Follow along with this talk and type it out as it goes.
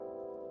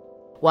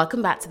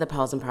Welcome back to the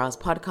Pearls and Pearls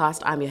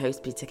podcast. I'm your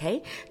host, Peter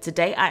Kay.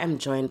 Today, I am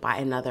joined by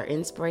another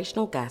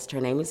inspirational guest. Her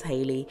name is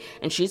Hayley,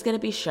 and she's going to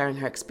be sharing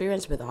her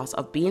experience with us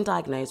of being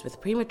diagnosed with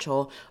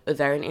premature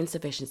ovarian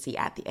insufficiency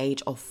at the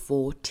age of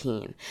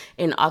 14.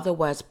 In other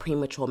words,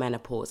 premature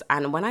menopause.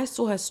 And when I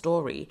saw her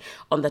story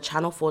on the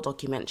Channel 4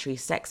 documentary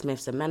Sex,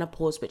 Myths and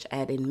Menopause, which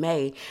aired in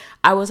May,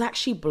 I was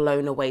actually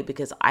blown away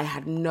because I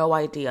had no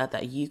idea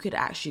that you could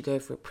actually go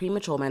through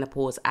premature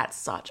menopause at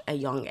such a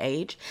young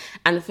age.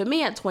 And for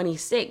me at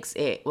 26,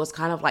 it was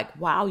kind of like,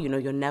 wow,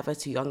 you're never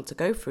too young to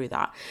go through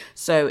that.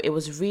 So it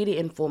was really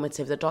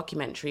informative. The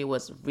documentary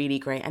was really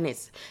great. And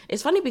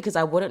it's funny because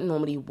I wouldn't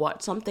normally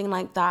watch something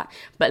like that.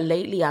 But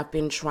lately I've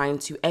been trying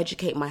to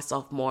educate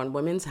myself more on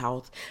women's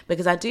health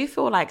because I do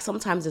feel like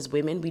sometimes as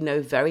women, we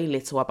know very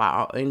little about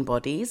our own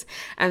bodies.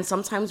 And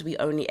sometimes we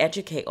only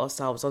educate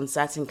ourselves on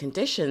certain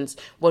conditions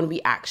when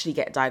we actually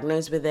get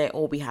diagnosed with it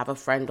or we have a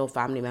friend or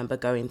family member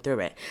going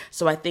through it.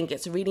 So I think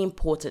it's really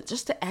important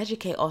just to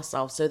educate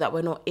ourselves so that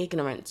we're not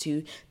ignorant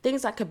to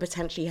things that could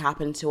potentially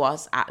happen to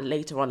us at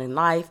later on in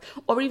life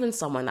or even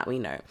someone that we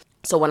know.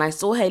 So when I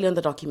saw Hayley on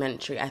the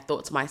documentary, I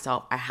thought to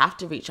myself, I have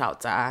to reach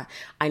out to her.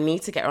 I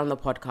need to get her on the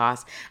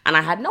podcast. And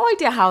I had no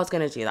idea how I was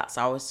going to do that.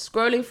 So I was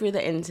scrolling through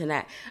the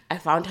internet. I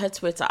found her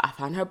Twitter. I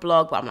found her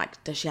blog. But I'm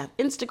like, does she have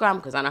Instagram?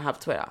 Because I don't have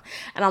Twitter.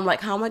 And I'm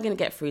like, how am I going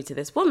to get through to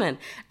this woman?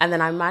 And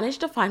then I managed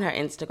to find her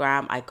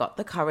Instagram. I got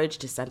the courage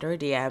to send her a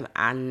DM.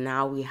 And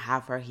now we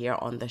have her here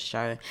on the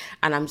show.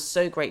 And I'm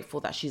so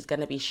grateful that she's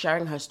going to be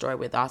sharing her story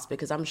with us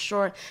because I'm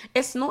sure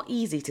it's not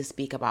easy to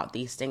speak about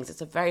these things.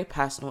 It's a very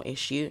personal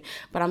issue.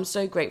 But I'm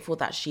so grateful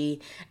that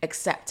she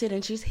accepted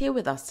and she's here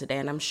with us today,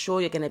 and I'm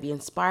sure you're going to be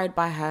inspired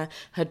by her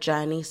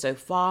journey so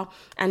far.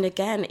 And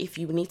again, if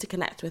you need to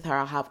connect with her,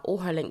 I'll have all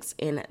her links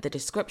in the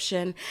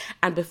description.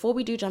 And before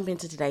we do jump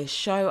into today's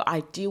show,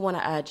 I do want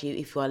to urge you,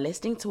 if you are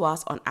listening to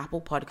us on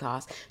Apple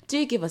Podcasts,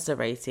 do give us a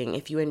rating.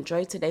 If you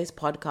enjoyed today's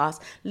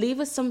podcast, leave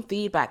us some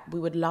feedback. We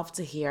would love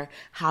to hear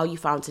how you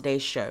found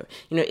today's show.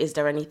 Is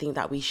there anything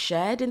that we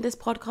shared in this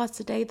podcast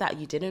today that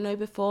you didn't know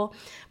before?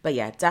 But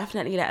yeah,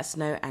 definitely let us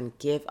know and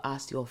give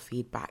us your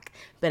feedback.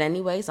 But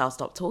anyways, I'll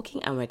stop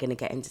talking and we're going to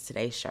get into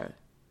today's show.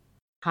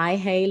 Hi,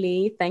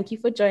 Hayley. Thank you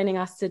for joining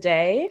us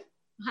today.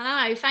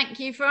 Hello. Thank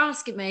you for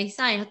asking me.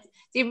 I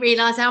didn't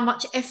realise how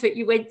much effort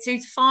you went to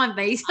find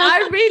me.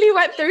 I really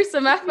went through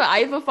some effort.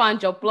 I even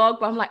found your blog,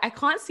 but I'm like, I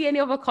can't see any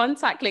other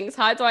contact links.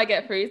 How do I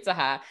get through to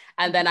her?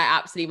 And then I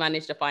absolutely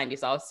managed to find you.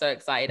 So I was so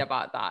excited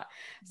about that.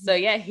 So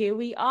yeah, here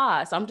we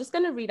are. So I'm just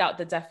going to read out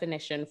the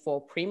definition for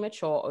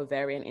premature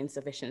ovarian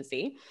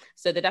insufficiency.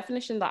 So the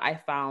definition that I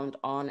found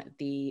on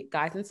the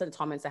Guys in St.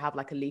 Thomas, they have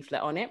like a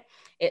leaflet on it.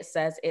 It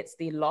says it's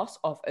the loss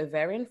of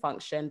ovarian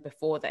function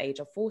before the age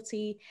of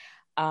 40,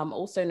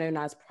 also known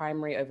as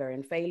primary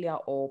ovarian failure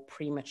or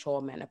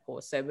premature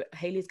menopause. So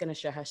Hayley's going to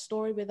share her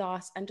story with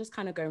us and just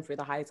kind of going through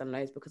the highs and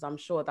lows because I'm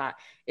sure that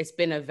it's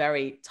been a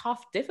very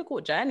tough,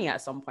 difficult journey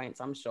at some points,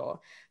 I'm sure.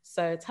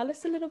 So tell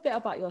us a little bit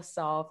about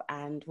yourself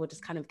and we'll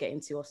just kind of get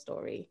into your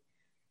story.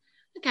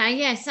 Okay,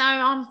 yeah. So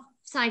I'm,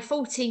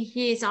 40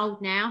 years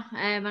old now,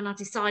 and I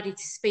decided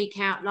to speak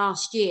out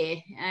last year.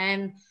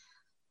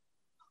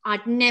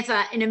 I'd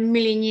never in a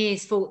million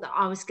years thought that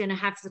I was going to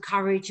have the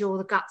courage or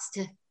the guts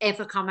to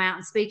ever come out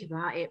and speak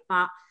about it.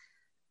 But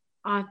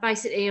I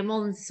basically am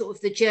on sort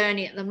of the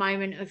journey at the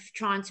moment of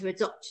trying to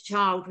adopt a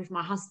child with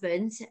my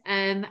husband.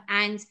 And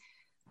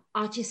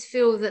I just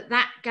feel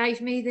that gave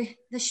me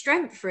the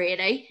strength,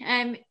 really.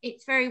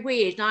 It's very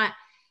weird. I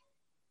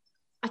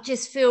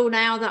just feel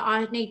now that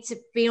I need to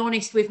be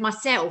honest with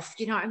myself.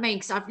 Do you know what I mean?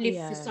 Because I've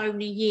lived for so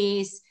many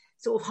years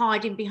sort of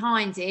hiding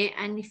behind it.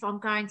 And if I'm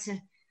going to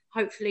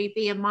hopefully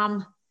be a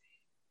mum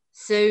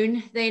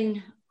soon,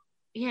 then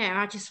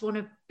I just want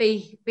to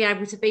be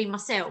able to be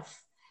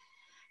myself.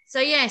 So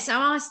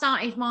I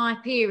started my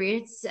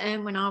periods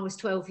when I was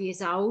 12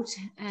 years old.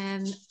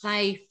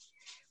 They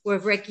were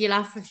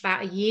regular for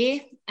about a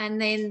year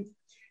and then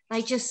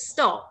they just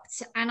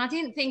stopped, and I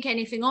didn't think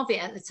anything of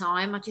it at the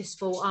time. I just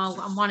thought,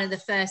 I'm one of the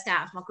first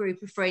out of my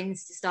group of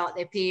friends to start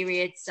their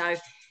periods, so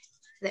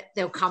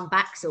they'll come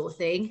back sort of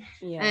thing.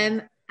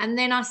 And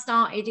then I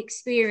started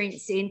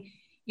experiencing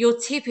your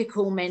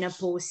typical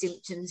menopause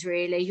symptoms,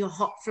 really, your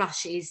hot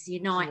flushes,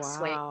 your night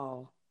sweat.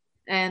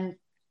 And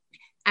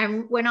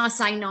when I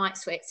say night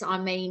sweats, I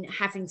mean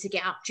having to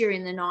get up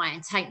during the night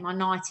and take my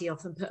nightie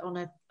off and put on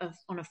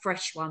a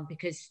fresh one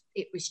because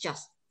it was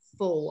just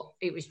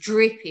it was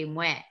dripping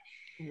wet.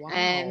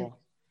 Wow.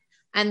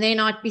 And then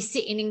I'd be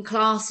sitting in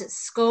class at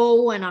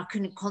school and I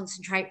couldn't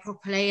concentrate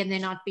properly, and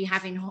then I'd be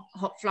having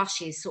hot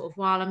flushes sort of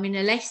while I'm in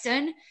a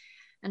lesson.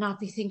 And I'd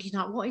be thinking,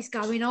 like, what is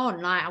going on?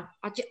 Like,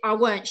 I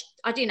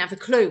didn't have a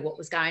clue what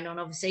was going on,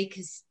 obviously,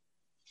 because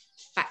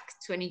back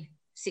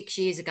 26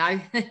 years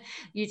ago,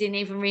 you didn't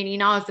even really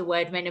know of the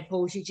word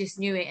menopause. You just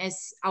knew it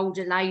as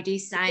older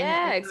ladies saying.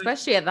 Yeah,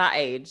 especially at that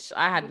age.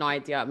 I had no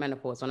idea about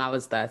menopause when I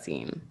was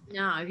 13.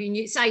 No,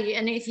 you say,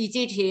 and if you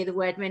did hear the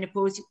word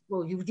menopause,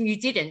 well, you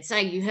didn't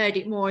say, you heard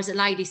it more as a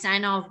lady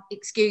saying, oh,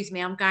 excuse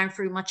me, I'm going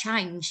through my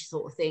change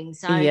sort of thing.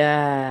 So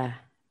yeah.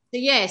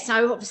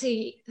 so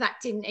obviously that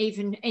didn't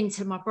even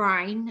enter my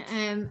brain.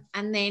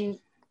 And then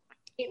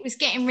it was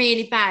getting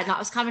really bad. Like I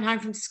was coming home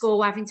from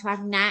school, having to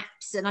have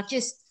naps, and I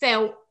just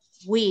felt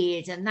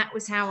weird. And that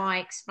was how I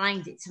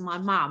explained it to my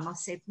mum. I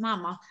said,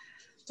 Mum, I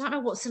don't know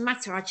what's the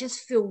matter. I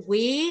just feel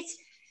weird.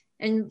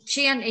 And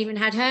she hadn't even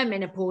had her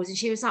menopause. And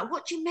she was like,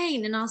 what do you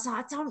mean? And I was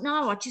like, I don't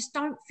know. I just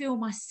don't feel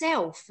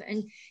myself.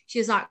 And she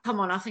was like, come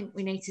on, I think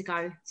we need to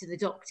go to the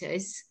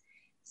doctors.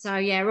 So,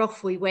 yeah,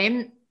 off we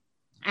went.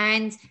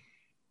 And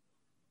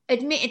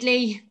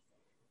admittedly,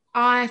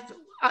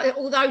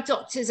 although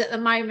doctors at the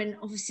moment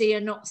obviously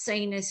are not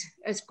seen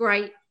as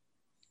great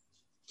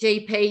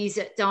GPs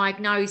at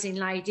diagnosing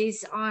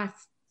ladies, I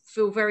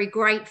feel very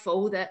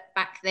grateful that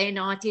back then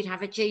I did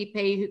have a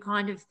GP who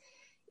kind of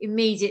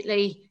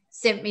immediately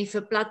sent me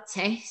for blood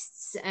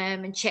tests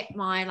and checked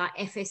my like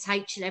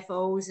FSH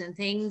levels and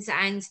things.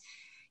 And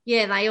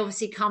yeah, they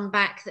obviously come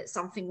back that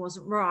something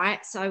wasn't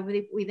right. So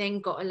we then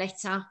got a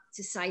letter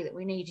to say that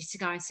we needed to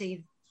go and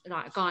see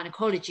like a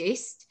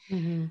gynecologist.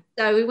 Mm-hmm.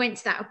 So we went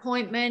to that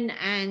appointment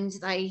and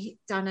they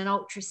done an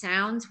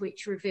ultrasound,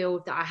 which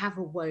revealed that I have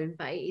a womb,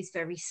 but it is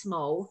very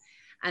small,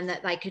 and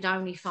that they could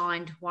only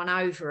find one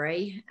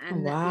ovary.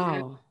 And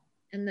Wow.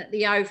 that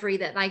the ovary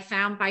that they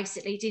found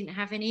basically didn't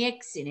have any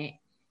eggs in it.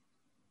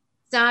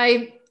 So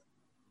I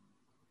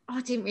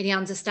didn't really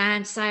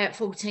understand. Say at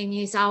 14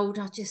 years old,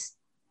 I just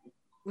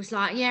was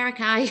like, yeah,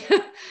 okay.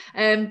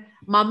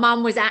 My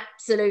mum was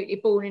absolutely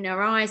bawling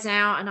her eyes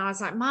out, and I was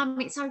like, Mum,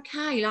 it's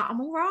okay. Like,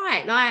 I'm all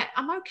right. Like,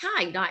 I'm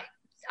okay. Like,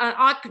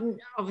 I couldn't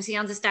obviously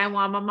understand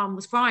why my mum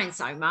was crying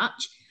so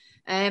much.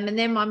 And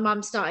then my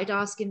mum started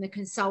asking the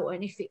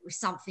consultant if it was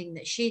something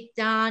that she'd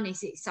done.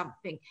 Is it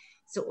something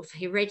sort of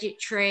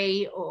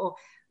hereditary, or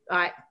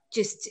like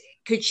just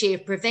could she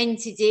have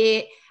prevented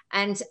it?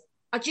 And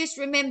I just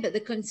remember the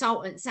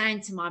consultant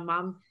saying to my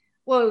mum,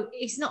 well,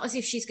 it's not as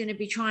if she's going to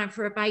be trying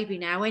for a baby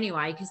now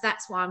anyway, because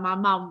that's why my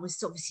mum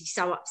was obviously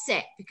so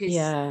upset, because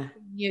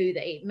she knew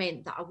that it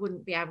meant that I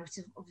wouldn't be able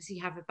to obviously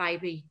have a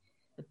baby,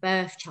 a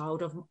birth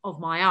child of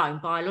my own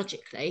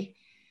biologically.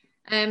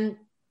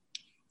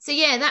 So,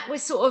 yeah, that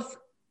was sort of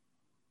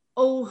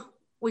all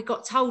we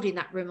got told in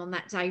that room on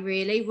that day,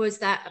 really, was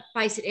that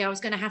basically I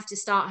was going to have to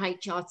start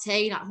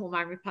HRT, like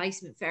hormone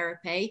replacement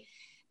therapy,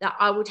 that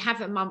I would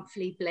have a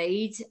monthly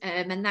bleed,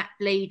 and that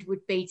bleed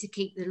would be to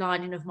keep the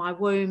lining of my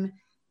womb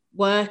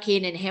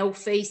working and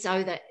healthy,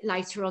 so that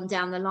later on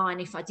down the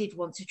line, if I did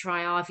want to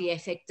try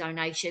IVF egg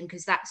donation,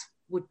 because that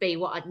would be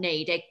what I'd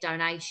need, egg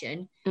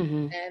donation,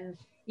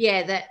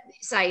 that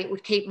say it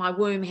would keep my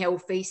womb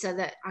healthy so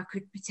that I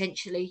could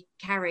potentially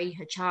carry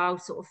a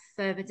child sort of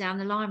further down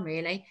the line,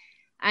 really.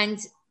 And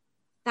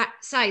that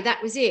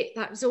was it.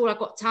 That was all I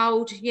got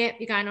told. Yep,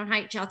 you're going on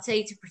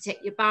HRT to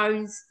protect your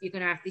bones. You're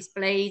going to have this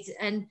bleed,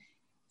 and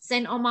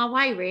sent on my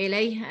way,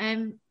 really.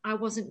 I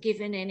wasn't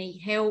given any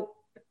help.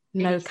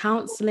 No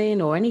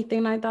counselling or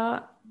anything like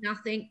that?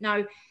 Nothing.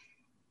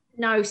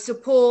 No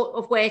support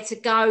of where to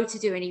go to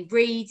do any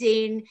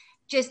reading.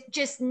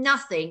 Just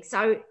nothing.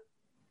 So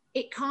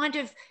it kind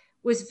of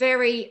was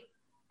very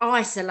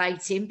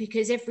isolating,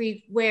 because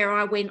everywhere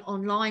I went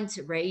online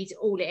to read,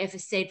 all it ever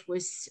said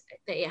was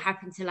that it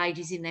happened to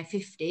ladies in their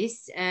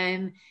 50s,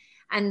 and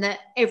that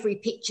every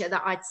picture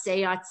that I'd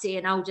see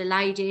an older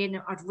lady,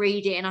 and I'd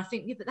read it and I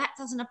think, yeah, but that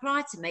doesn't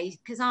apply to me,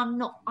 because I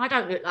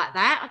don't look like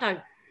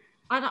that.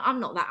 I'm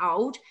not that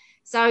old.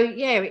 So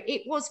yeah,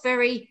 it was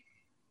very,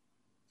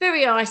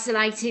 very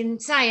isolating,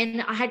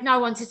 saying I had no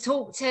one to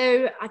talk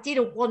to. I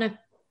didn't want to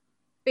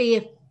be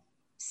a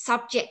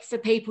subject for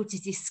people to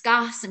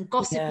discuss and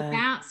gossip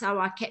about, so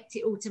I kept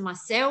it all to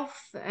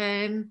myself.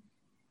 And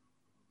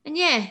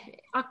yeah,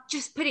 I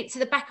just put it to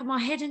the back of my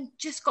head and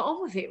just got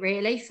on with it,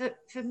 really, for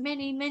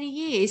many, many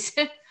years.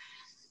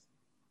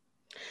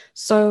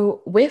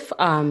 So with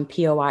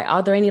POI,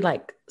 are there any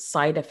like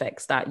side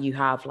effects that you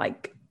have,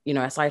 like, you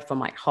know, aside from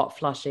like hot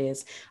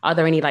flushes? Are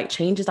there any like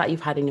changes that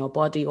you've had in your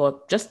body,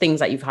 or just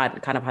things that you've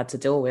had to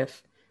deal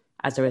with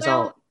as a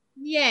result? Well,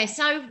 yeah,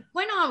 so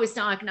when I was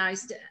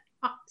diagnosed,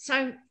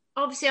 so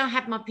obviously I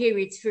had my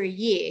periods for a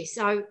year,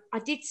 so I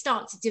did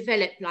start to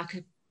develop like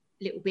a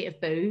little bit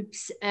of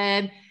boobs,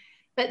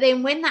 but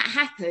then when that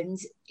happened,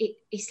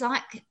 it's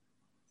like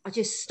I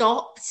just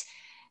stopped.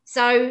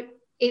 So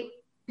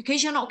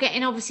because you're not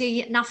getting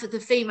obviously enough of the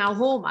female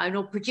hormone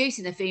or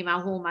producing the female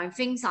hormone,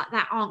 things like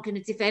that aren't going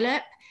to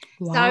develop.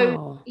 Wow.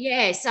 So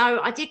yeah,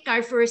 so I did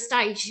go through a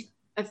stage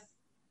of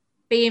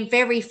being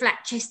very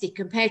flat chested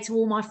compared to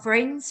all my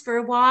friends for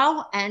a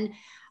while. And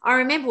I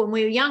remember when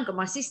we were younger,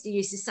 my sister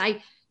used to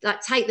say,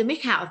 like, take the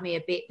mick out of me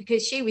a bit,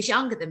 because she was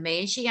younger than me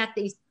and she had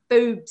these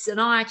boobs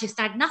and I just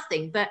had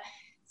nothing. But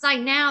say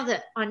now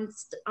that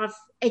I've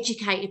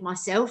educated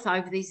myself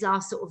over these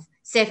last sort of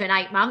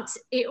 7-8 months,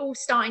 it all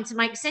starting to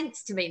make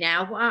sense to me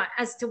now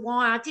as to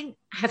why I didn't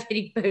have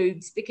any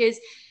boobs, because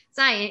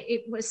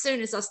as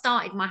soon as I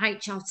started my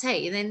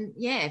HRT, then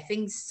yeah,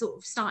 things sort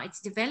of started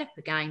to develop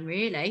again,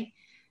 really.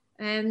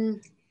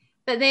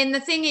 But But then the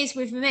thing is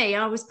with me,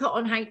 I was put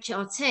on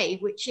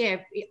HRT, which, yeah,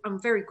 I'm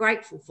very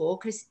grateful for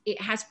because it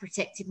has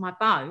protected my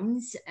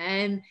bones.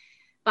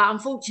 But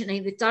unfortunately,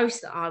 the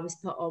dose that I was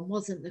put on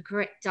wasn't the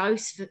correct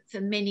dose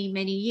for many,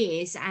 many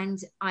years. And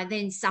I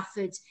then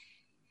suffered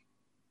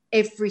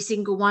every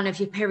single one of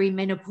your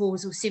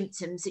perimenopausal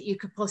symptoms that you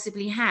could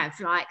possibly have.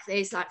 Like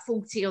there's like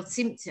 40 odd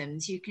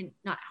symptoms. You can,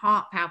 like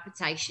heart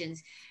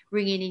palpitations,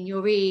 ringing in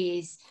your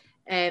ears,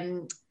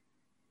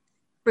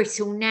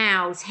 brittle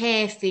nails,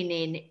 hair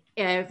thinning,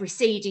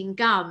 receding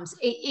gums.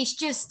 It's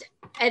just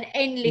an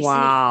endless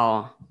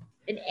Wow.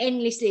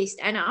 list.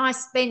 And I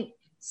spent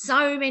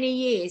so many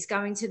years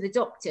going to the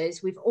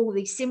doctors with all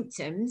these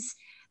symptoms,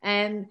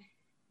 and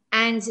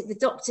the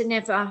doctor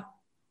never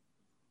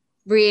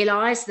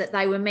realised that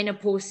they were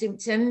menopause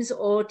symptoms,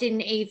 or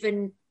didn't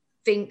even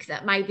think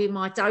that maybe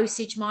my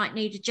dosage might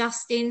need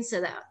adjusting,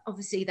 so that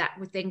obviously that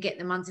would then get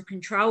them under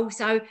control.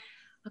 So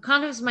I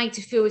kind of was made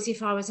to feel as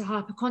if I was a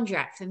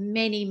hypochondriac for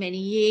many, many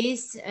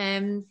years,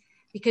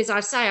 because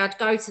I'd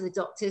go to the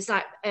doctors,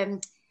 like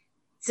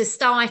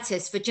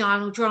cystitis,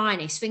 vaginal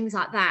dryness, things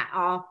like that.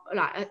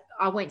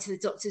 I went to the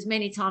doctors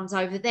many times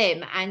over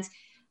them, and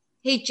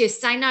he'd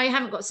just say, no, you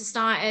haven't got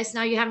cystitis,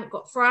 no, you haven't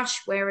got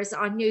thrush, whereas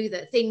I knew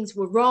that things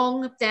were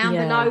wrong down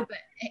below, but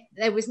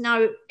there was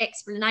no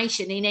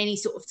explanation in any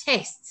sort of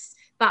tests,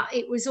 but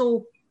it was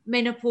all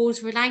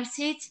menopause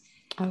related.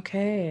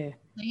 Okay.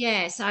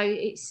 Yeah, so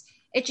it's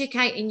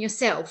educating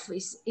yourself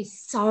is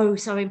so,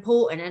 so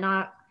important. And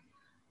I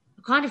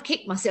kind of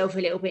kick myself a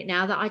little bit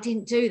now that I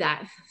didn't do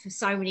that for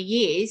so many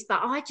years, but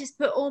I just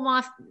put all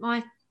my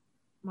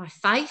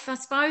faith, I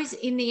suppose,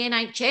 in the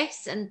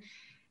NHS, and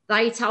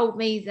they told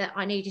me that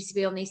I needed to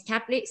be on these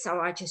tablets, so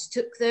I just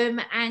took them,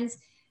 and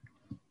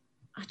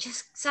I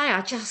just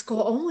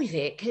got on with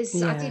it because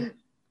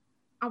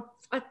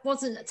I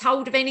wasn't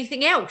told of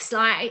anything else.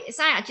 Like I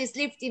say, I just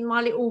lived in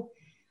my little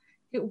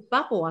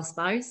bubble, I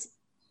suppose.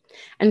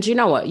 And do you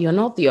know what? You're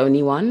not the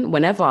only one.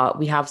 Whenever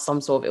we have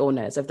some sort of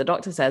illness, if the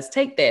doctor says,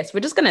 take this,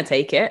 we're just going to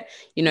take it.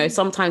 You know,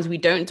 sometimes we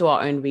don't do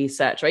our own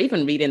research or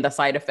even reading the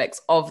side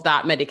effects of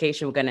that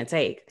medication we're going to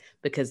take,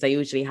 because they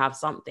usually have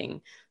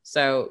something.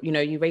 So, you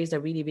know, you raised a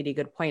really, really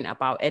good point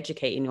about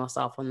educating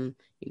yourself on,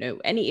 you know,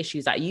 any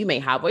issues that you may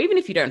have, or even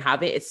if you don't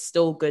have it, it's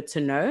still good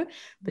to know,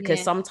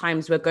 because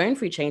sometimes we're going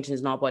through changes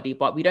in our body,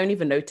 but we don't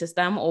even notice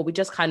them, or we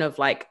just kind of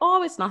like,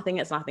 oh, it's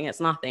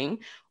nothing,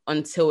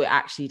 until it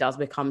actually does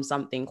become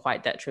something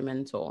quite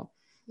detrimental.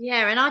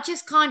 Yeah, and I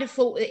just kind of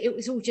thought that it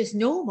was all just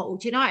normal.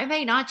 Do you know what I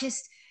mean?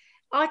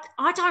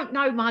 I don't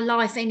know my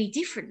life any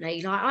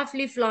differently. Like I've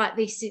lived like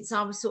this since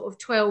I was sort of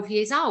 12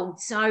 years old.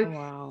 So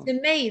to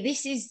me,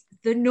 this is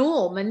the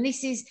norm, and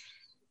this is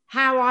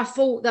how I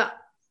thought that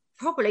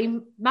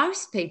probably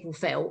most people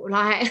felt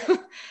like.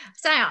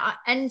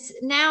 And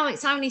now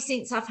it's only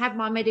since I've had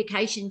my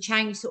medication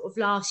changed sort of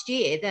last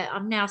year that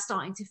I'm now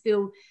starting to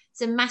feel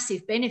some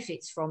massive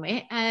benefits from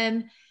it.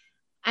 And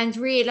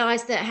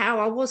realised that how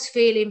I was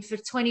feeling for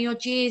 20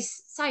 odd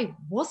years,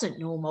 wasn't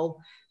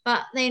normal.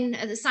 But then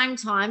at the same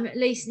time, at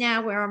least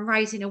now where I'm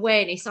raising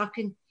awareness, I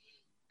can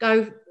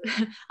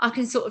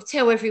sort of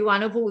tell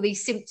everyone of all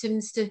these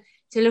symptoms to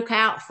look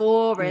out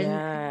for,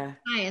 and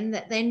saying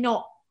that they're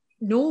not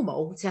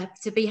normal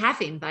to be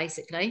having,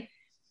 basically.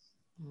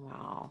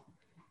 Wow.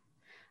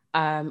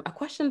 A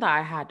question that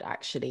I had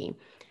actually,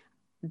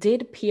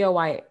 did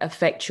POI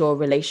affect your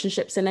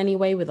relationships in any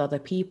way with other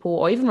people,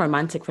 or even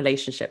romantic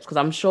relationships? Because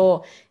I'm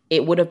sure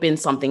it would have been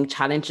something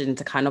challenging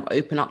to kind of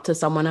open up to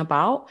someone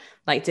about.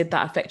 Like, did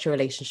that affect your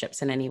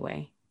relationships in any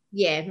way?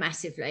 Yeah,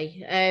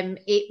 massively.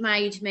 It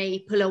made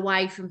me pull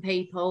away from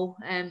people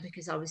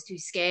because I was too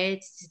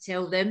scared to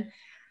tell them.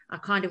 I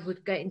kind of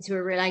would get into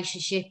a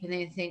relationship and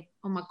then think,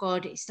 oh my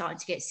God, it's starting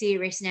to get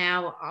serious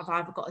now. I've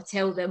either got to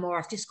tell them, or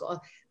I've just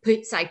got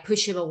to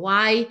push them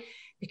away,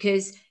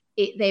 because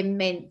it then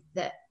meant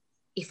that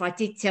if I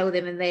did tell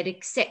them and they'd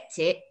accept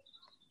it,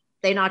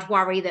 then I'd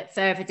worry that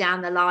further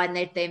down the line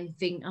they'd then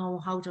think, oh,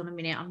 hold on a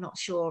minute, I'm not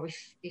sure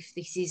if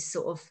this is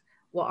sort of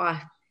what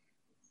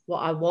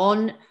I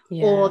want.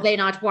 Or then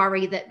I'd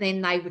worry that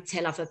then they would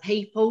tell other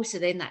people, so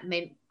then that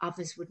meant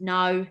others would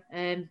know.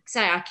 So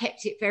I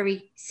kept it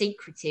very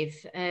secretive.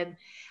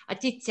 I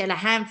did tell a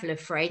handful of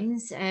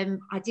friends.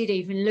 I did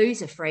even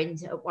lose a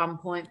friend at one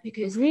point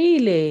because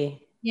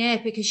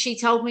because she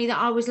told me that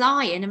I was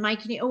lying and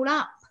making it all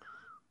up.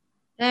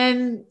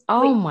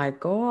 Oh my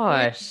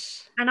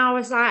gosh. And I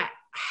was like,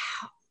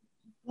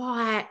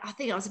 why? I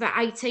think I was about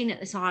 18 at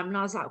the time, and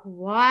I was like,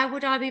 why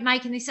would I be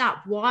making this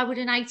up? Why would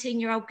an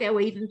 18-year-old girl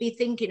even be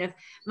thinking of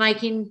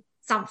making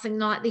something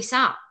like this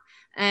up?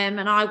 And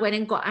I went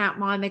and got out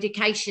my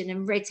medication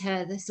and read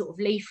her the sort of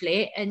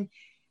leaflet, and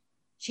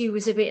she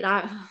was a bit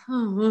like,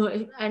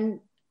 oh, and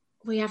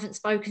we haven't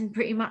spoken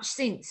pretty much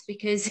since,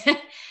 because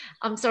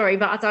I'm sorry,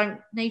 but I don't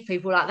need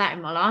people like that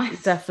in my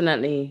life.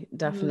 Definitely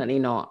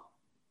not.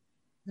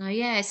 No,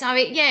 yeah. So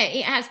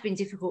it has been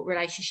difficult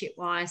relationship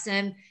wise.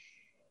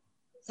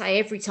 So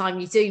every time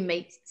you do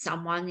meet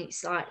someone,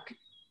 it's like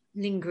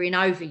lingering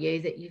over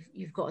you that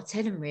you've got to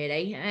tell them,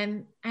 really.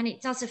 And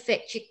it does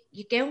affect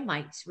your girl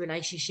mates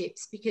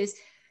relationships, because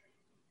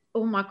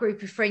all my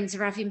group of friends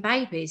are having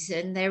babies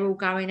and they're all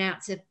going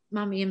out to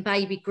mummy and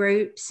baby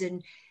groups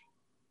and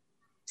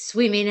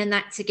swimming and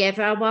that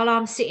together, while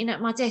I'm sitting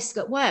at my desk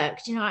at work.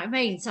 Do you know what I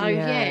mean? So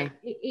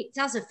it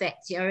does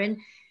affect you, and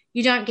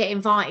you don't get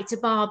invited to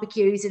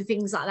barbecues and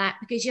things like that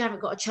because you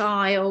haven't got a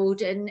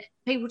child, and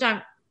people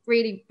don't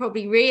really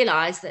probably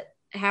realise that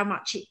how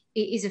much it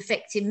is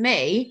affecting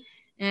me,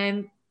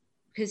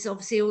 because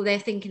obviously all they're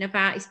thinking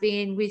about is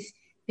being with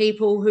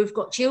people who've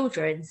got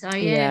children. So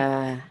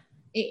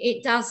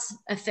it does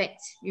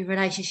affect your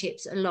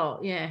relationships a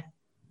lot.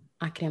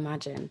 I can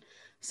imagine.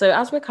 So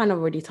as we're kind of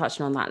already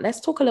touching on that, let's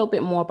talk a little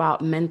bit more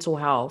about mental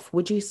health.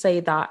 Would you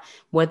say that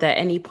were there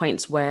any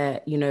points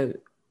where, you know,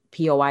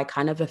 POI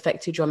kind of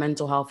affected your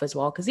mental health as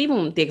well? Because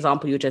even the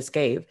example you just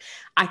gave,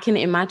 I can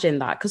imagine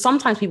that. Because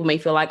sometimes people may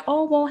feel like,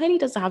 oh, well, Hayley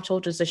doesn't have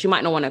children, so she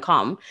might not want to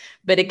come.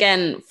 But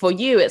again, for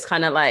you, it's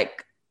kind of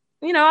like,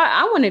 you know,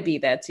 I want to be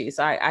there too.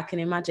 So I can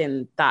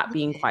imagine that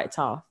being quite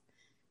tough.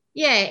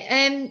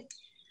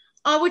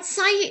 I would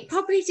say it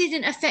probably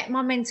didn't affect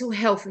my mental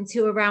health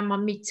until around my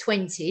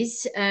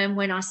mid-20s,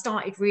 when I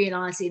started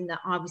realising that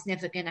I was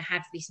never going to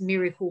have this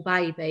miracle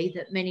baby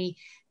that many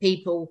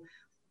people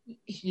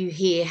you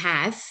hear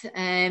have.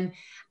 And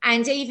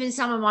even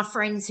some of my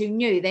friends who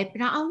knew, they'd be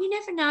like, oh, you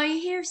never know, you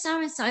hear of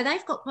so-and-so,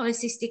 they've got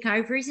polycystic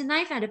ovaries and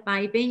they've had a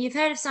baby, and you've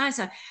heard of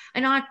so-and-so.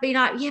 And I'd be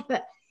like, yeah,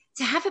 but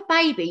to have a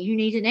baby, you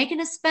need an egg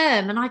and a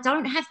sperm, and I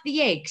don't have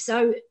the egg,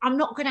 so I'm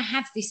not going to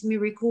have this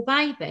miracle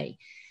baby.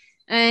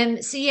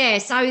 So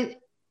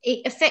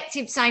it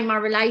affected, say, my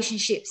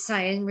relationships,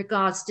 say, in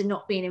regards to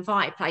not being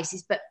invited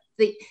places, but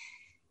the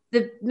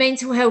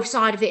mental health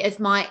side of it, of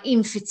my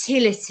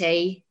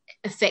infertility,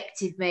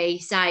 affected me,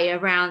 say,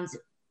 around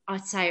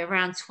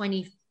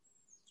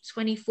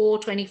 24,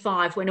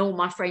 25, when all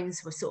my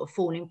friends were sort of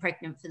falling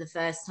pregnant for the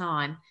first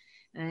time.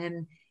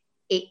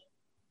 It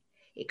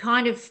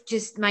kind of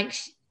just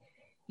makes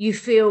you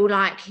feel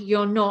like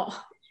you're not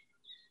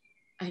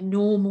a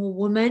normal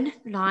woman,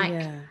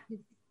 like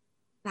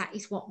that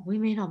is what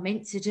women are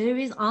meant to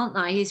do, aren't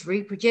they? Is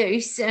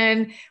reproduce,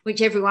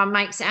 which everyone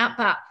makes out.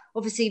 But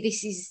obviously,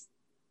 this is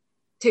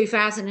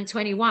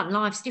 2021.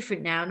 Life's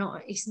different now.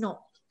 It's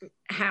not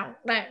how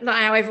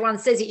everyone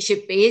says it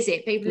should be, is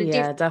it? People are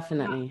different. Yeah,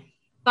 definitely.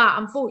 But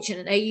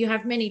unfortunately, you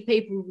have many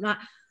people like,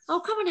 oh,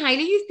 come on,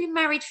 Hayley, you've been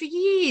married for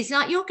years.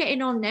 Like, you're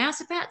getting on now.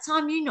 It's about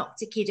time you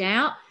knocked a kid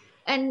out.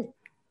 And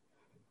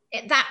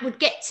that would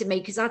get to me,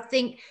 because I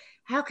think,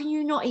 how can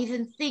you not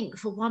even think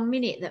for 1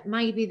 minute that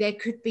maybe there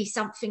could be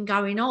something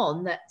going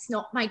on that's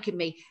not making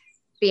me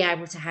be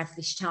able to have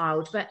this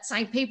child? But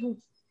say people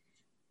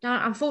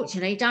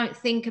unfortunately don't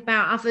think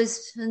about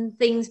others and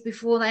things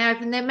before they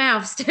open their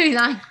mouths, do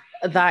they?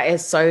 That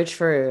is so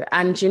true.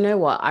 And you know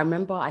what? I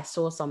remember I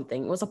saw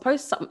something. It was a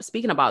post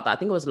speaking about that. I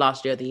think it was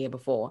last year or the year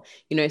before,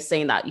 you know,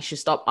 saying that you should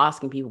stop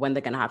asking people when they're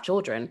going to have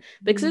children,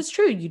 because it's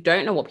true. You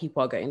don't know what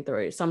people are going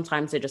through.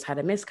 Sometimes they just had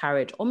a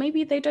miscarriage, or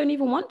maybe they don't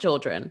even want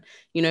children,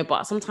 you know,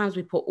 but sometimes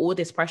we put all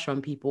this pressure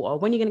on people. Or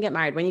when are you going to get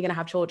married? When are you going to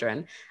have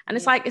children? And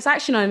it's like, it's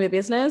actually none of your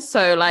business.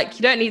 So like,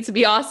 you don't need to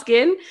be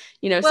asking,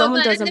 you know, if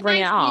someone doesn't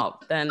bring it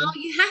up, then. Are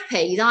you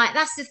happy? Like,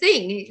 that's the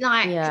thing.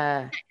 Like,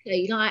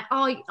 exactly. Like,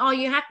 are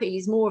you happy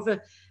is more of a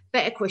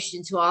better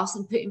question to ask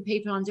than putting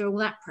people under all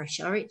that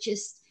pressure. It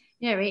just,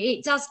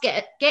 it does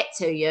get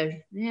to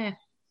you. Yeah.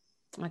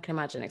 I can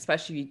imagine,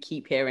 especially if you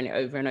keep hearing it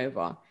over and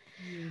over.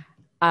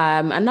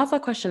 Another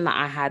question that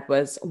I had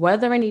was, were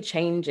there any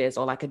changes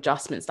or like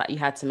adjustments that you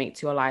had to make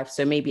to your life?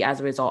 So maybe as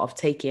a result of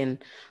taking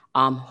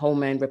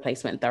hormone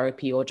replacement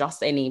therapy, or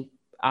just any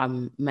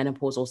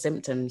menopausal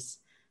symptoms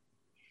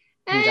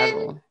in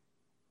general?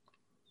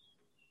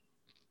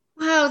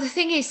 Well, the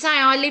thing is, say,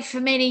 I lived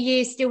for many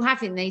years still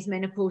having these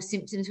menopause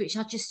symptoms, which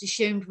I just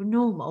assumed were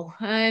normal.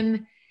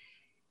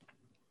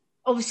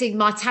 Obviously,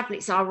 my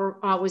tablets I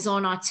was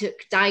on, I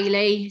took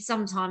daily.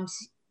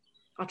 Sometimes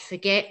I'd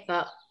forget,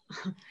 but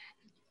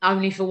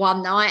only for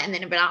one night, and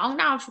then I'd be like, oh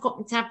no, I forgot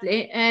my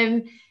tablet.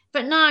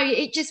 But no,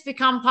 it just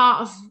become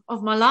part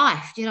of my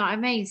life. Do you know what I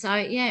mean? So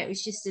yeah, it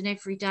was just an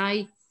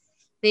everyday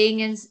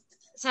thing. And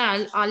so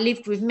I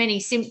lived with many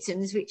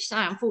symptoms, which, so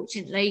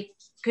unfortunately,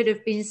 could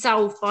have been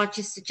solved by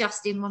just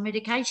adjusting my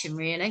medication,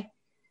 really.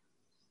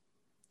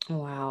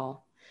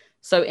 Wow.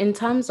 So in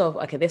terms of,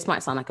 okay, this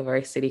might sound like a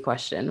very silly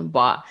question,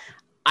 but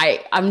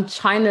I'm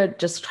trying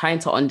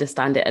to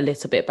understand it a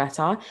little bit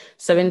better.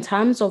 So in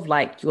terms of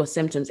like your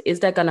symptoms, is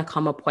there going to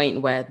come a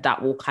point where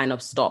that will kind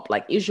of stop?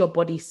 Like, is your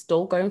body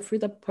still going through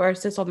the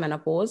process of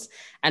menopause?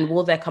 And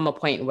will there come a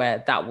point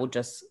where that will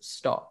just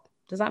stop?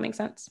 Does that make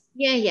sense?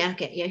 Yeah, I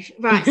get you.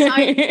 Right.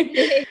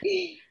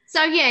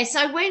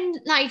 So when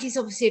ladies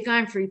obviously are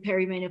going through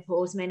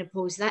perimenopause,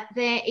 menopause, that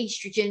their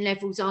estrogen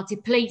levels are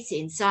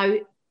depleting. So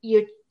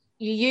you're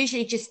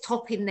usually just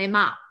topping them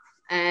up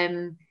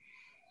to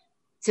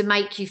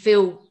make you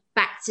feel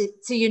back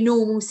to your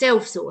normal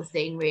self, sort of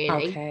thing, really.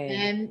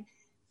 Okay.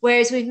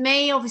 Whereas with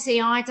me,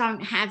 obviously, I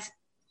don't have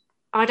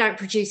I don't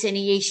produce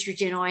any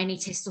estrogen or any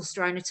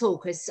testosterone at all,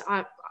 because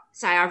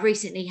I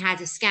recently had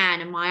a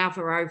scan and my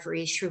other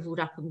ovary is shriveled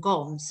up and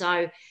gone.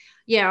 So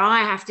yeah, I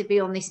have to be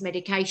on this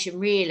medication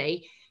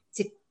really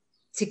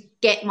to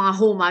get my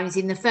hormones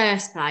in the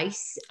first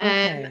place.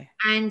 Okay.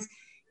 And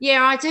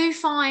yeah, I do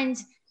find,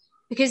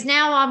 because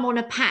now I'm on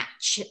a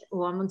patch,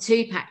 or I'm on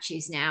 2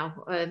 patches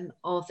now,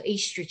 of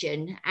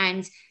estrogen,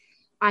 and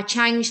I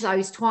change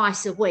those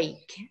twice a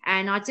week.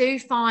 And I do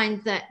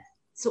find that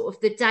sort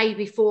of the day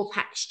before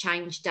patch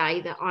change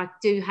day, that I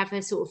do have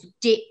a sort of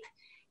dip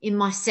in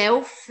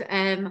myself.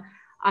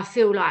 I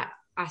feel like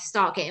I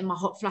start getting my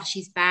hot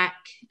flushes back,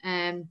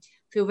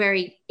 feel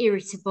very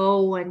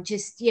irritable, and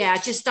I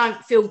just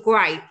don't feel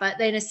great. But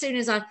then as soon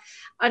as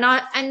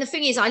and the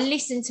thing is, I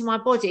listen to my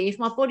body. If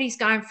my body's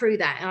going through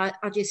that,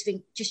 I just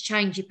think, just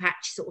change your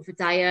patch sort of a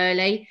day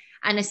early.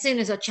 And as soon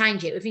as I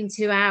change it, within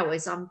 2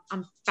 hours, I'm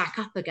back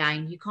up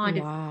again. You kind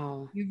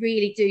of, you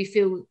really do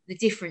feel the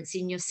difference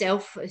in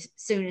yourself as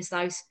soon as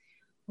those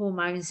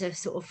hormones are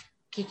sort of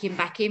kicking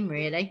back in,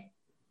 really.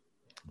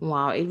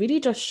 Wow, it really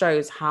just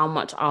shows how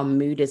much our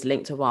mood is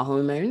linked to our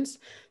hormones.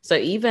 So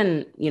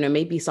even,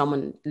 maybe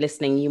someone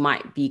listening, you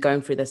might be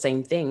going through the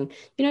same thing,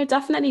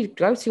 definitely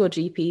go to your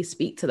GP,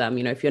 speak to them.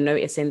 If you're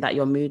noticing that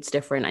your mood's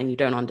different and you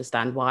don't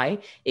understand why,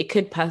 it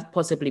could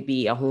possibly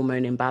be a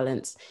hormone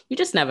imbalance. You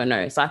just never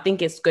know. So I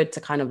think it's good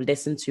to kind of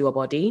listen to your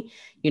body.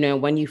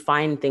 When you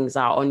find things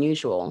are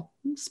unusual,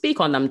 speak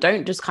on them.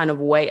 Don't just kind of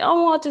wait.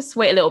 Oh, I'll just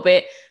wait a little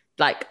bit.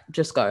 Like,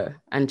 just go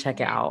and check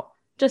it out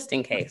just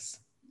in case.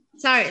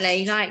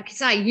 Totally. Like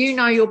say,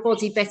 your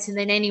body better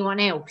than anyone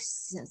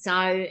else.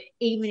 So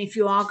even if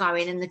you are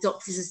going and the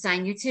doctors are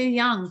saying you're too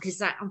young, because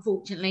that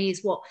unfortunately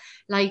is what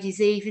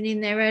ladies even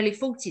in their early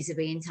 40s are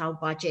being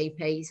told by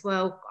GPs.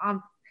 Well,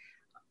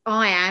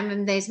 I am,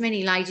 and there's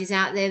many ladies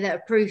out there that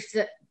are proof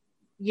that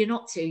you're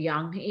not too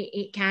young.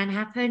 It can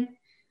happen.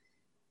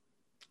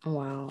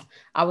 Wow.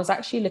 I was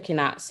actually looking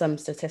at some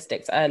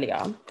statistics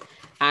earlier,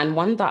 and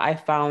one that I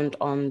found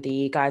on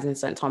the Guys in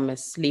St.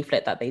 Thomas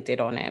leaflet that they did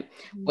on it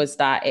was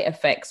that it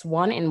affects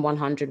 1 in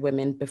 100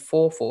 women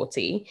before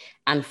 40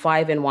 and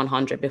 5 in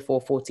 100 before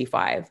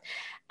 45.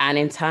 And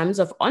in terms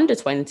of under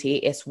 20,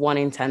 it's 1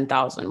 in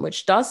 10,000,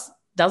 which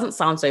doesn't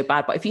sound so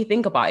bad. But if you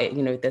think about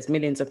it, there's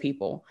millions of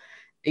people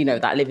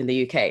that live in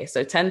the UK.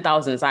 So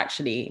 10,000 is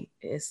actually,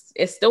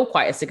 it's still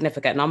quite a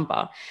significant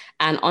number.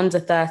 And under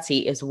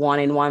 30 is 1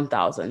 in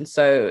 1,000.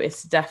 So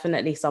it's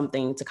definitely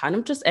something to kind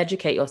of just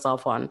educate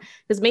yourself on,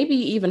 because maybe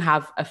you even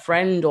have a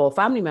friend or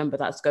family member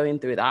that's going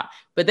through that,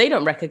 but they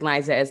don't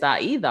recognize it as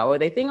that either. Or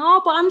they think,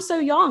 oh, but I'm so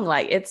young.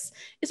 Like it's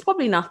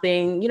probably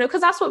nothing,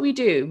 because that's what we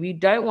do. We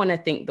don't want to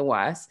think the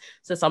worst.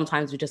 So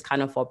sometimes we just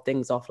kind of fob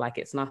things off like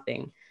it's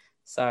nothing.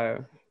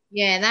 So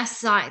yeah,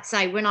 that's like,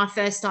 say, when I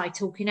first started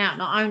talking out,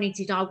 not only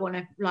did I want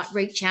to like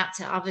reach out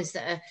to others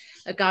that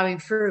are going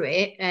through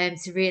it and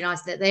to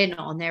realise that they're not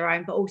on their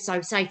own, but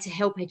also say to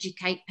help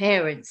educate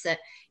parents that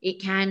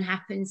it can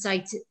happen,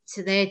 say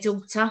to their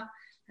daughter.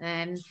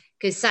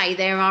 Because say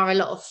there are a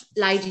lot of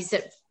ladies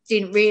that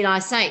didn't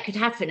realise, say, it could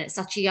happen at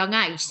such a young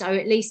age. So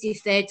at least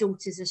if their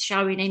daughters are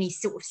showing any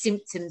sort of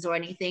symptoms or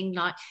anything,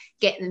 like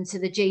get them to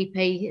the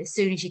GP as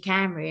soon as you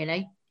can,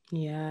 really.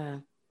 Yeah.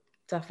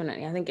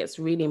 Definitely. I think it's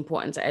really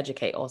important to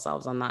educate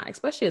ourselves on that,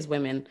 especially as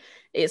women.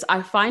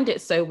 I find it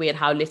so weird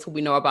how little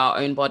we know about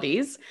our own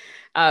bodies,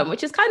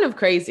 which is kind of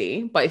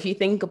crazy. But if you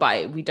think about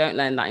it, we don't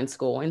learn that in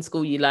school. In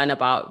school, you learn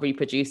about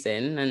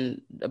reproducing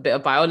and a bit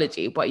of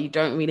biology, but you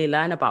don't really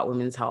learn about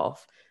women's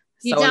health.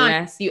 You So don't.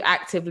 unless you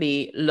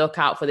actively look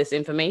out for this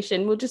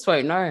information, we just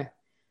won't know.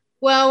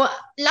 Well,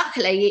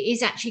 luckily, it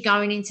is actually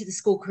going into the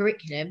school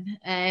curriculum,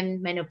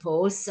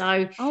 menopause.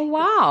 So, Oh,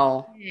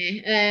 wow.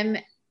 yeah,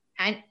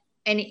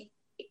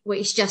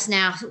 it's just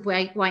now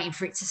waiting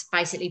for it to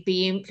basically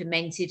be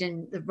implemented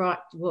and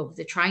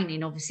the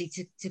training obviously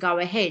to go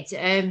ahead.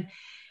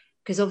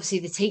 Because obviously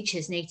the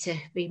teachers need to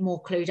be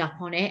more clued up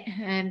on it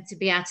to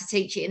be able to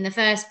teach it in the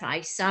first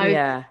place. So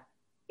yeah,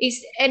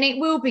 it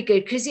will be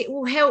good because it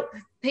will help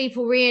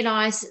people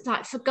realise,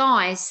 like for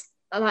guys,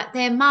 like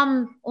their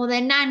mum or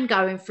their nan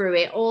going through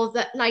it, or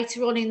that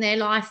later on in their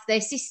life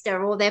their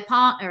sister or their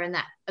partner and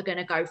that are going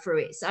to go through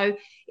it. So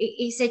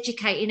it's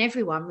educating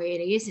everyone,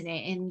 really, isn't it,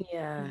 in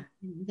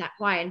that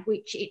way, and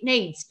which it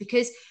needs,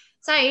 because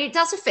say it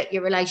does affect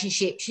your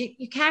relationships.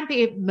 You can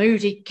be a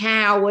moody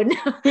cow and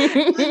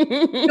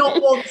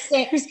not want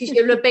sex because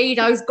your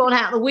libido's gone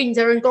out the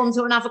window and gone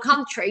to another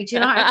country. Do you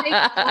know what I mean?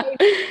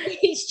 So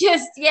it's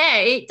just,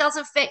 it does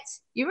affect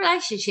your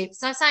relationships.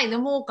 So say the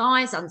more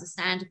guys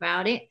understand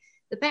about it,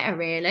 the better,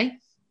 really.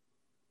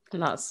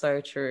 That's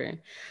so true.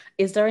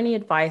 Is there any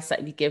advice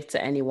that you give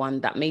to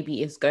anyone that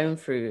maybe is going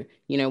through,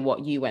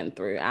 what you went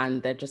through,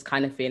 and they're just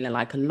kind of feeling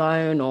like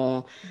alone,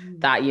 or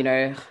that,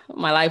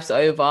 my life's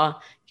over?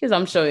 Because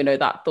I'm sure,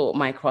 that thought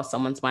might cross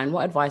someone's mind.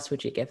 What advice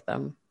would you give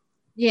them?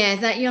 Yeah,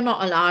 that you're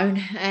not alone.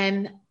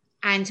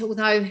 And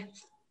although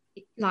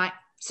like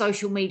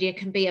social media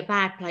can be a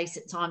bad place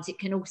at times, it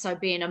can also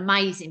be an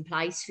amazing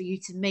place for you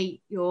to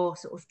meet your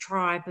sort of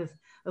tribe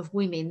of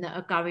women that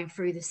are going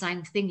through the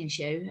same thing as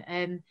you.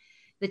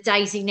 The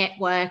Daisy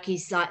Network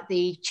is like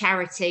the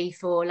charity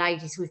for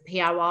ladies with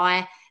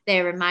POI.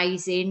 They're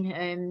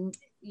amazing.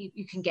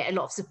 You can get a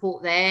lot of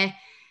support there.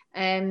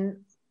 And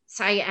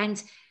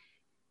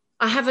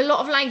I have a lot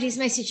of ladies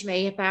message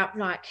me about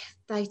like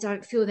they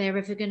don't feel they're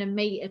ever going to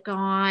meet a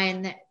guy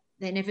and that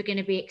they're never going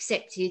to be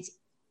accepted.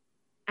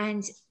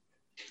 And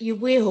you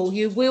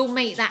will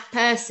meet that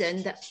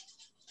person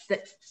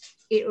that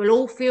it will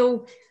all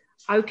feel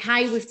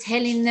okay with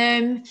telling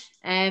them.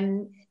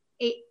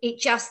 It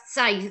just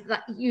says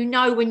that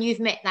when you've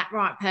met that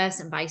right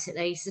person,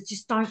 basically. So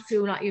just don't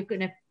feel like you're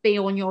going to be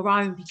on your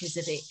own because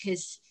of it.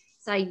 Because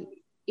say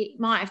it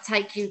might have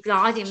taken you. Like,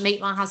 I didn't meet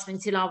my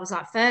husband till I was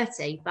like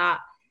 30, but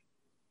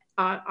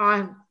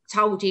I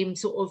told him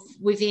sort of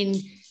within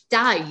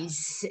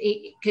days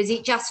because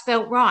it just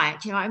felt right.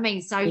 Do you know what I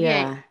mean? So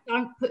yeah,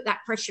 don't put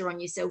that pressure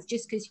on yourself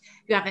just because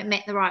you haven't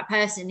met the right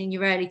person in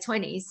your early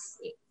 20s.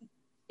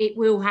 It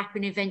will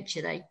happen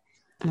eventually.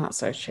 That's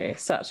so true.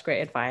 Such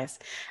great advice.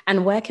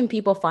 And where can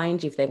people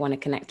find you if they want to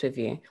connect with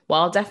you?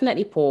 Well, I'll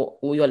definitely put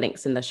all your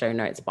links in the show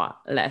notes, but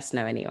let us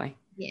know anyway.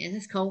 Yeah,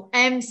 that's cool.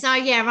 So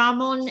yeah,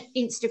 I'm on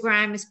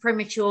Instagram as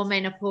Premature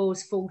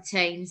Menopause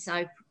 14.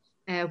 So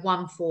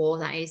 14,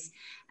 that is.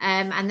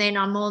 And then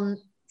I'm on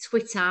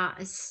Twitter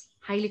as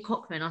Hayley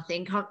Cockman, I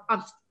think.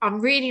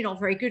 I'm really not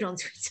very good on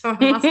Twitter,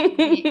 I must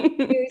admit.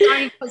 It was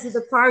only because of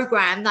the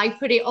program they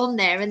put it on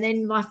there, and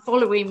then my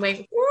following went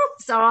whoop.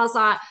 So I was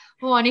like,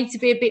 oh, I need to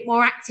be a bit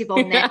more active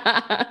on there.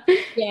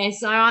 Yeah,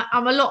 so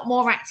I'm a lot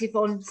more active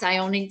on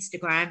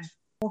Instagram. The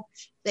more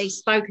they've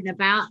spoken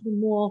about, the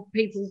more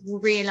people will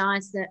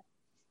realise that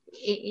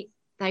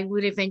they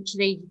will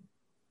eventually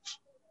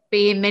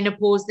be in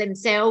menopause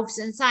themselves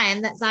and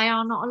saying that they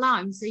are not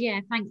alone. So yeah,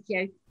 thank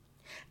you.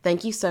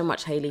 Thank you so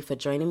much, Hayley, for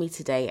joining me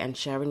today and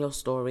sharing your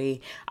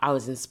story. I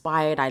was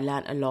inspired. I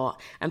learned a lot.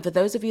 And for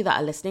those of you that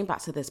are listening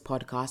back to this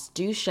podcast,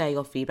 do share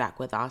your feedback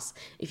with us.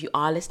 If you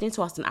are listening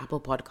to us on Apple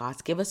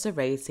Podcasts, give us a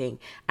rating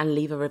and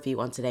leave a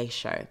review on today's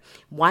show.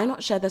 Why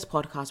not share this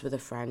podcast with a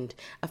friend,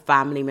 a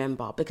family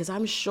member? Because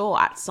I'm sure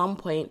at some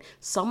point,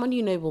 someone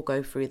you know will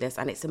go through this,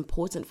 and it's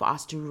important for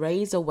us to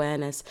raise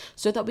awareness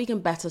so that we can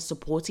better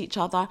support each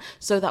other,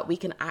 so that we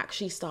can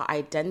actually start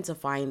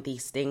identifying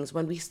these things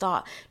when we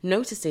start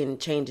noticing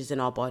changes in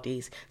our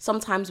bodies.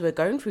 Sometimes we're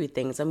going through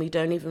things and we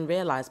don't even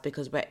realize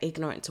because we're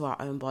ignorant to our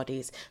own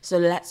bodies. So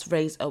let's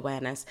raise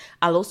awareness.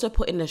 I'll also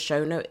put in the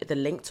show note the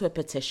link to a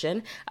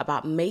petition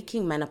about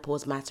making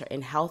menopause matter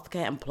in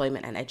healthcare,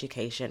 employment, and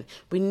education.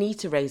 We need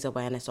to raise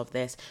awareness of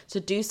this. So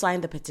do sign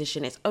the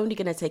petition. It's only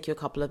going to take you a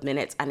couple of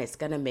minutes and it's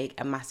going to make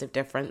a massive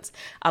difference.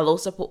 I'll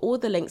also put all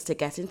the links to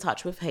get in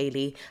touch with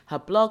Hayley, her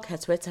blog, her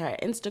Twitter, her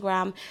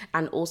Instagram,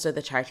 and also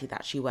the charity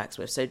that she works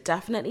with. So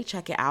definitely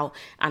check it out.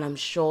 And I'm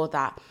sure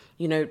that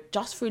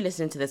just through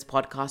listening to this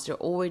podcast, you're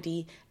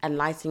already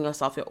enlightening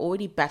yourself, you're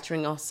already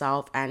bettering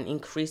yourself and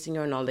increasing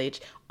your knowledge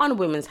on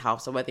women's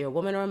health. So whether you're a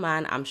woman or a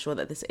man, I'm sure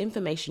that this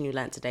information you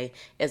learned today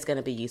is going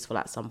to be useful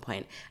at some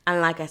point. And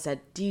like I said,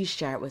 do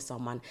share it with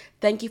someone.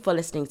 Thank you for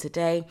listening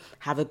today.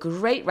 Have a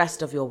great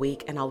rest of your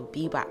week, and I'll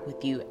be back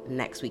with you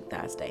next week,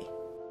 Thursday.